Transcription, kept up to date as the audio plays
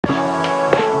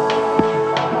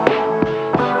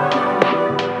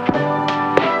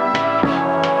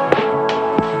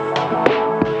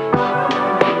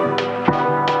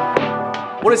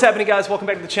What is happening, guys? Welcome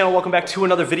back to the channel. Welcome back to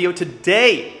another video.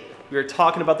 Today, we are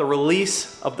talking about the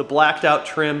release of the blacked out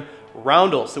trim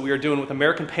Roundels that we are doing with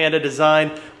American Panda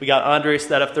Design. We got Andres,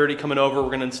 that F30, coming over. We're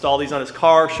gonna install these on his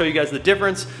car, show you guys the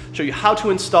difference, show you how to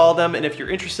install them, and if you're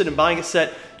interested in buying a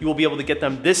set, you will be able to get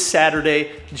them this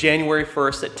Saturday, January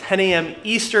 1st at 10 a.m.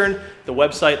 Eastern. The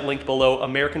website linked below,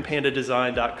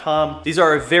 AmericanPandaDesign.com. These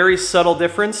are a very subtle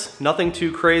difference, nothing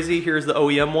too crazy. Here's the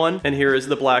OEM one, and here is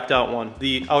the blacked out one.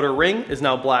 The outer ring is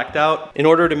now blacked out. In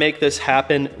order to make this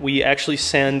happen, we actually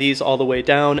sand these all the way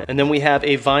down, and then we have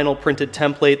a vinyl printed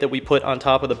template that we put on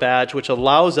top of the badge, which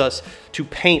allows us to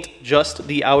paint just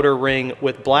the outer ring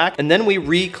with black, and then we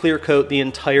re-clear coat the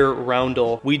entire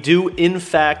roundel. We do, in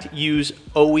fact, use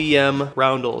OEM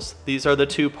roundels. These are the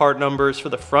two part numbers for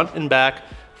the front and back.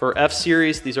 For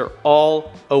F-Series, these are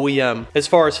all OEM. As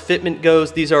far as fitment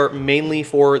goes, these are mainly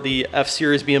for the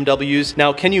F-Series BMWs.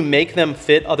 Now, can you make them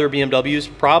fit other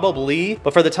BMWs? Probably,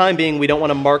 but for the time being, we don't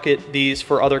want to market these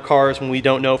for other cars when we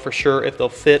don't know for sure if they'll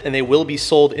fit, and they will be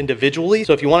sold individually.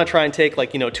 So if you want to try and take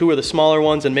like, two of the smaller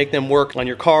ones and make them work on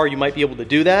your car, you might be able to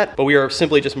do that, but we are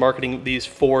simply just marketing these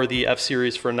for the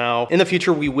F-Series for now. In the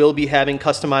future, we will be having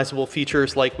customizable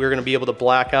features, like we're going to be able to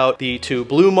black out the two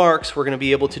blue marks. We're going to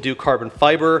be able to do carbon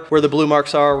fiber where the blue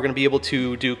marks are. We're gonna be able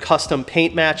to do custom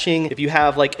paint matching. If you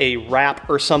have like a wrap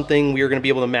or something, we are gonna be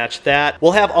able to match that.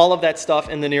 We'll have all of that stuff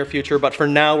in the near future, but for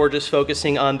now, we're just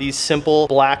focusing on these simple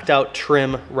blacked out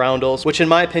trim roundels, which in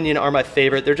my opinion are my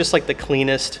favorite. They're just like the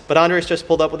cleanest. But Andres just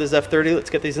pulled up with his F30. Let's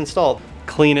get these installed.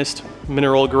 Cleanest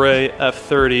mineral gray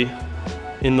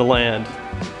F30 in the land.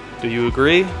 Do you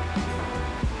agree?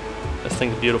 This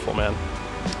thing's beautiful, man.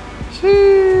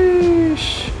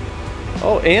 Sheesh.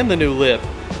 Oh, and the new lip.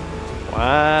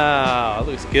 Wow, it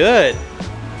looks good. Hey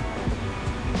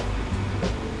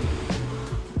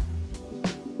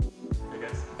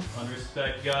guys, Andres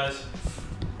back, guys.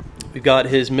 We've got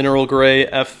his mineral gray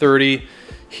F30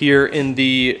 here in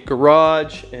the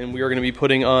garage, and we are going to be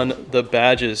putting on the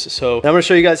badges. So now I'm going to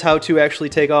show you guys how to actually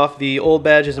take off the old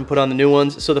badges and put on the new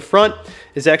ones. So the front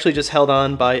is actually just held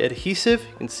on by adhesive.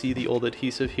 You can see the old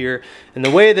adhesive here. And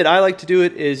the way that I like to do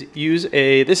it is use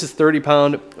this is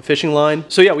 30-pound fishing line.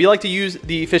 So yeah, we like to use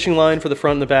the fishing line for the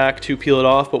front and the back to peel it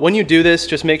off. But when you do this,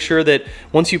 just make sure that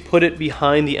once you put it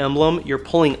behind the emblem, you're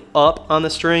pulling up on the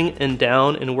string and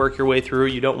down and work your way through.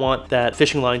 You don't want that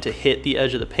fishing line to hit the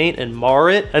edge of the paint and mar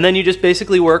it. And then you just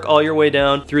basically work all your way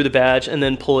down through the badge and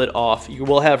then pull it off. You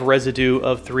will have residue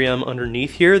of 3M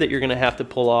underneath here that you're gonna have to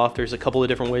pull off. There's a couple of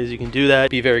different ways you can do that.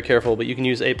 Be very careful, but you can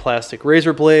use a plastic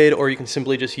razor blade, or you can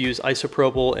simply just use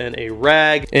isopropyl and a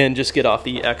rag and just get off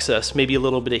the excess. Maybe a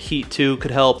little bit of heat too could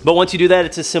help. But once you do that,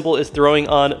 it's as simple as throwing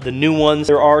on the new ones.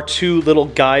 There are two little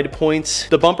guide points.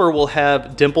 The bumper will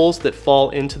have dimples that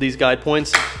fall into these guide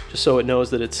points, just so it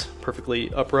knows that it's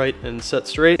perfectly upright and set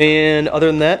straight. And other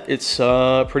than that, it's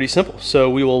pretty simple. So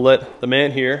we will let the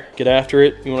man here get after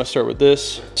it. You want to start with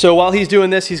this. So while he's doing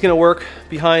this, he's going to work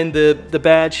behind the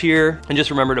badge here, and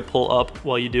just remember to pull up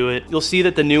while you do it. You'll see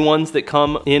that the new ones that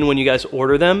come in when you guys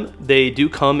order them, they do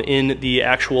come in the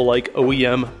actual like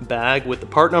OEM bag with the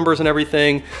part numbers and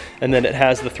everything, and then it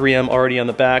has the 3M already on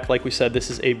the back. Like we said,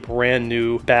 this is a brand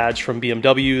new badge from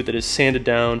BMW that is sanded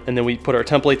down, and then we put our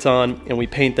templates on and we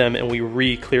paint them and we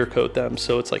re-clear coat them.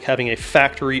 So it's like having a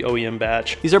factory OEM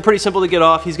badge. These are pretty simple to get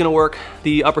off. He's gonna work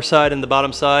the upper side and the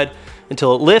bottom side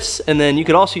until it lifts, and then you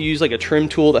could also use like a trim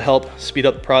tool to help speed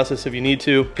up the process if you need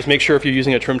to. Just make sure if you're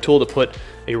using a trim tool to put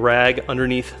a rag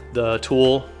underneath the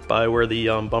tool by where the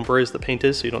bumper is, the paint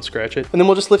is, so you don't scratch it. And then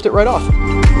we'll just lift it right off.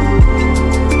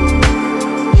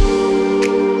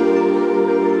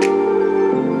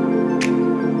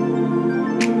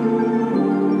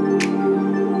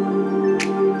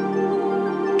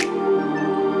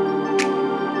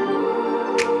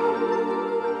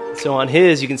 So on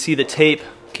his, you can see the tape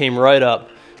came right up,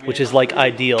 which is like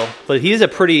ideal. But he is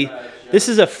this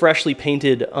is a freshly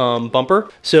painted bumper.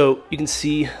 So you can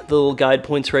see the little guide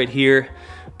points right here,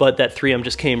 but that 3M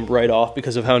just came right off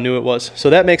because of how new it was.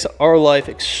 So that makes our life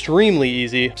extremely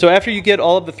easy. So after you get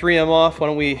all of the 3M off, why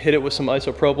don't we hit it with some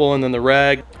isopropyl and then the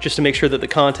rag, just to make sure that the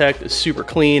contact is super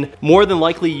clean. More than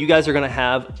likely, you guys are gonna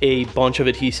have a bunch of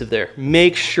adhesive there.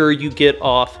 Make sure you get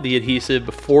off the adhesive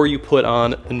before you put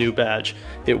on the new badge.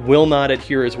 It will not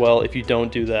adhere as well if you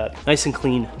don't do that. Nice and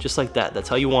clean, just like that. That's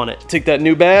how you want it. Take that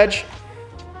new badge.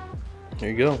 There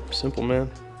you go, simple,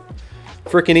 man.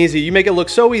 Freaking easy. You make it look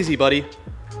so easy, buddy.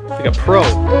 Like a pro.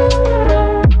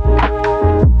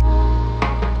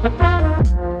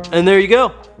 And there you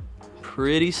go.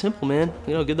 Pretty simple, man. Look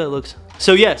at how good that looks.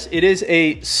 So yes, it is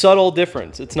a subtle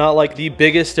difference. It's not like the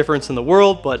biggest difference in the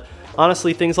world, but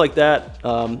Honestly, things like that,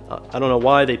 I don't know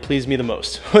why they please me the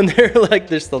most when they're like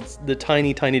this, the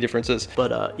tiny differences.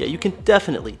 But yeah, you can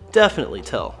definitely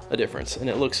tell a difference, and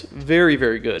it looks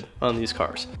very good on these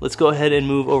cars. Let's go ahead and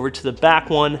move over to the back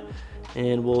one,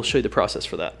 and we'll show you the process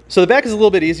for that. So the back is a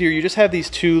little bit easier. You just have these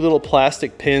two little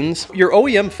plastic pins. Your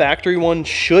OEM factory one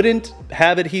shouldn't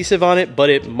have adhesive on it, but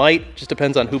it might, just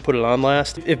depends on who put it on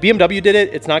last. If BMW did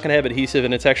it, it's not gonna have adhesive,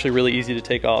 and it's actually really easy to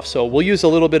take off. So we'll use a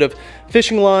little bit of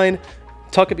fishing line,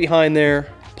 tuck it behind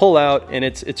there, pull out, and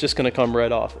it's just gonna come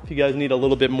right off. If you guys need a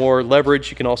little bit more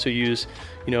leverage, you can also use,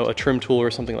 you know, a trim tool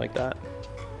or something like that.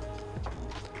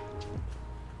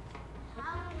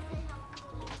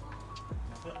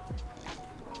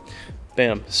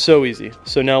 Bam, so easy.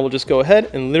 So now we'll just go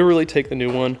ahead and literally take the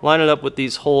new one, line it up with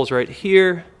these holes right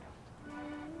here.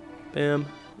 Bam,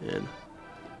 and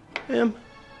bam,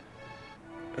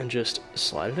 and just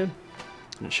slide it in.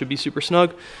 And it should be super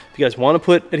snug. If you guys want to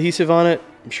put adhesive on it,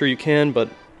 I'm sure you can, but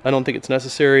I don't think it's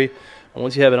necessary. And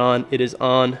once you have it on, it is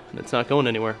on, and it's not going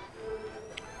anywhere.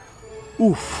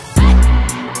 Oof.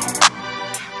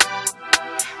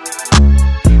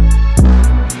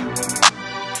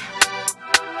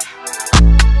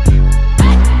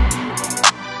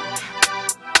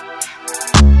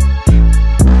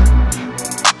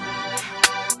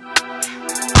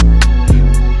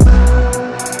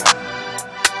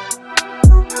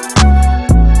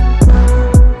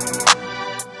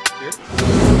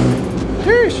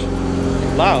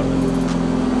 Loud.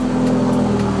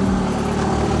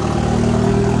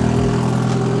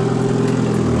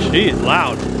 Jeez,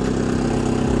 loud.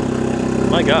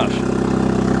 My gosh.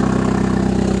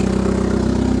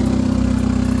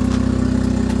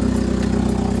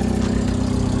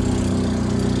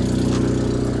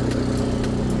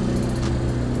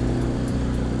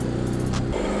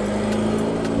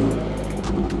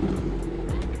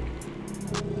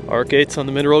 Arc 8s on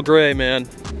the mineral gray, man.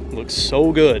 Looks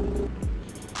so good.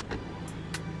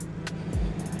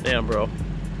 Damn, bro.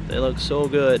 They look so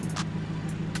good.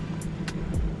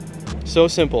 So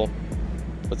simple,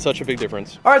 but such a big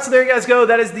difference. All right, so there you guys go.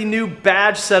 That is the new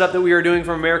badge setup that we are doing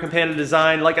from American Panda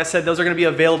Design. Like I said, those are gonna be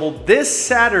available this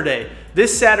Saturday,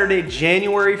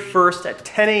 January 1st at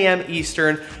 10 a.m.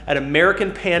 Eastern at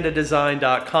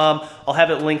AmericanPandaDesign.com. I'll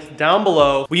have it linked down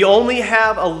below. We only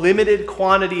have a limited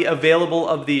quantity available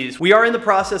of these. We are in the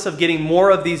process of getting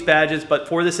more of these badges, but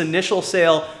for this initial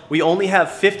sale, we only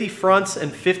have 50 fronts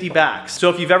and 50 backs. So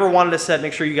if you've ever wanted a set,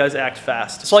 make sure you guys act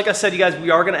fast. So like I said, you guys,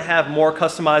 we are gonna have more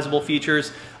customizable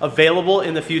features available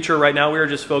in the future. Right now, we are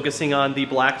just focusing on the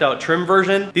blacked out trim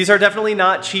version. These are definitely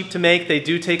not cheap to make. They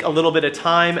do take a little bit of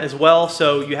time as well.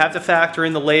 So you have to factor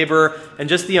in the labor and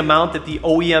just the amount that the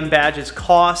OEM badges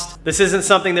cost. This isn't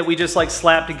something that we just like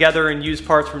slap together and use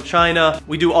parts from China.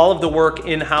 We do all of the work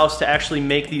in-house to actually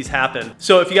make these happen.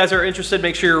 So if you guys are interested,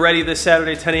 make sure you're ready this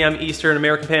Saturday, 10 a.m. Eastern,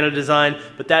 American Panda Design.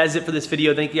 But that is it for this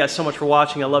video. Thank you guys so much for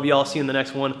watching. I love you all. See you in the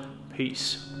next one.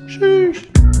 Peace.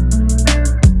 Sheesh.